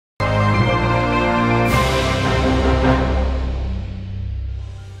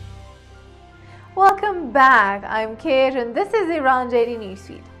Welcome back. I'm Kate and this is Iran Daily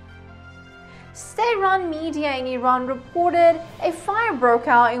Newsfeed. State-run media in Iran reported a fire broke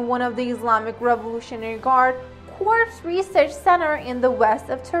out in one of the Islamic Revolutionary Guard Corps Research Center in the west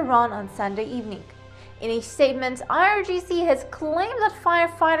of Tehran on Sunday evening. In a statement, IRGC has claimed that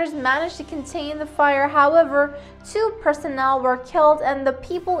firefighters managed to contain the fire. However, 2 personnel were killed and the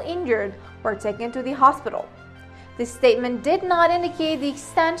people injured were taken to the hospital. The statement did not indicate the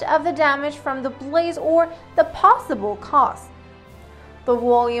extent of the damage from the blaze or the possible cause. The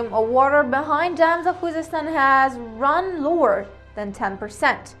volume of water behind dams of Khuzestan has run lower than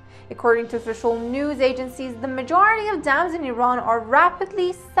 10%. According to official news agencies, the majority of dams in Iran are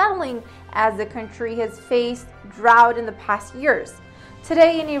rapidly settling as the country has faced drought in the past years.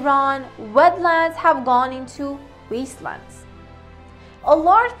 Today in Iran, wetlands have gone into wastelands. A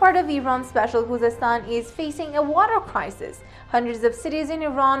large part of Iran's special Khuzestan is facing a water crisis. Hundreds of cities in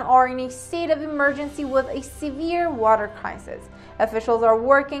Iran are in a state of emergency with a severe water crisis. Officials are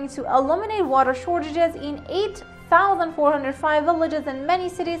working to eliminate water shortages in 8,405 villages and many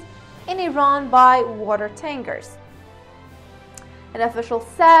cities in Iran by water tankers. An official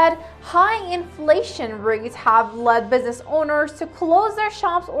said high inflation rates have led business owners to close their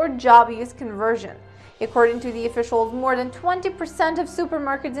shops or job use conversion. According to the officials, more than 20% of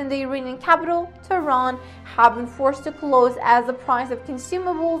supermarkets in the Iranian capital, Tehran, have been forced to close as the price of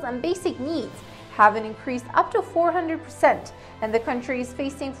consumables and basic needs have increased up to 400%, and the country is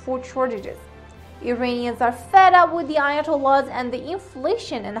facing food shortages. Iranians are fed up with the Ayatollahs and the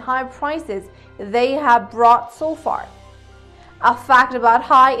inflation and high prices they have brought so far. A fact about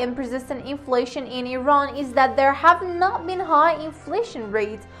high and persistent inflation in Iran is that there have not been high inflation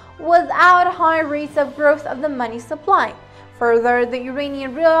rates without high rates of growth of the money supply. Further, the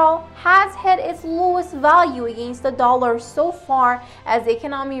Iranian rial has hit its lowest value against the dollar so far as the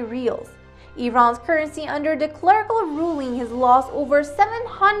economy reels. Iran's currency under the clerical ruling has lost over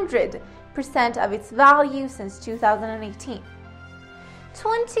 700% of its value since 2018.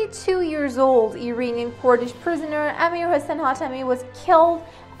 22 years old Iranian Kurdish prisoner Amir Hossein Hatami was killed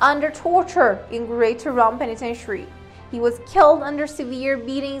under torture in Great Tehran Penitentiary. He was killed under severe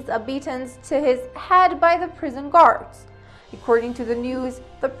beatings of batons to his head by the prison guards. According to the news,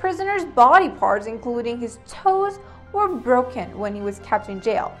 the prisoner's body parts, including his toes, were broken when he was kept in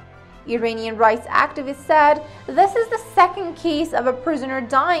jail. Iranian rights activists said this is the second case of a prisoner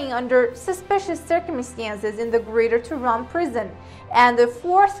dying under suspicious circumstances in the Greater Tehran prison and the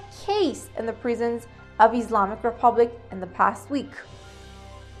 4th case in the prisons of Islamic Republic in the past week.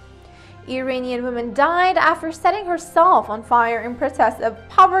 Iranian woman died after setting herself on fire in protest of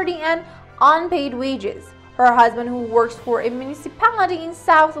poverty and unpaid wages. Her husband, who works for a municipality in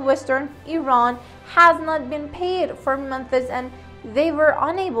southwestern Iran, has not been paid for months and they were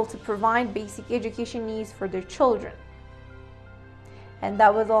unable to provide basic education needs for their children. And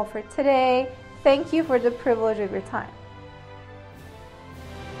that was all for today. Thank you for the privilege of your time.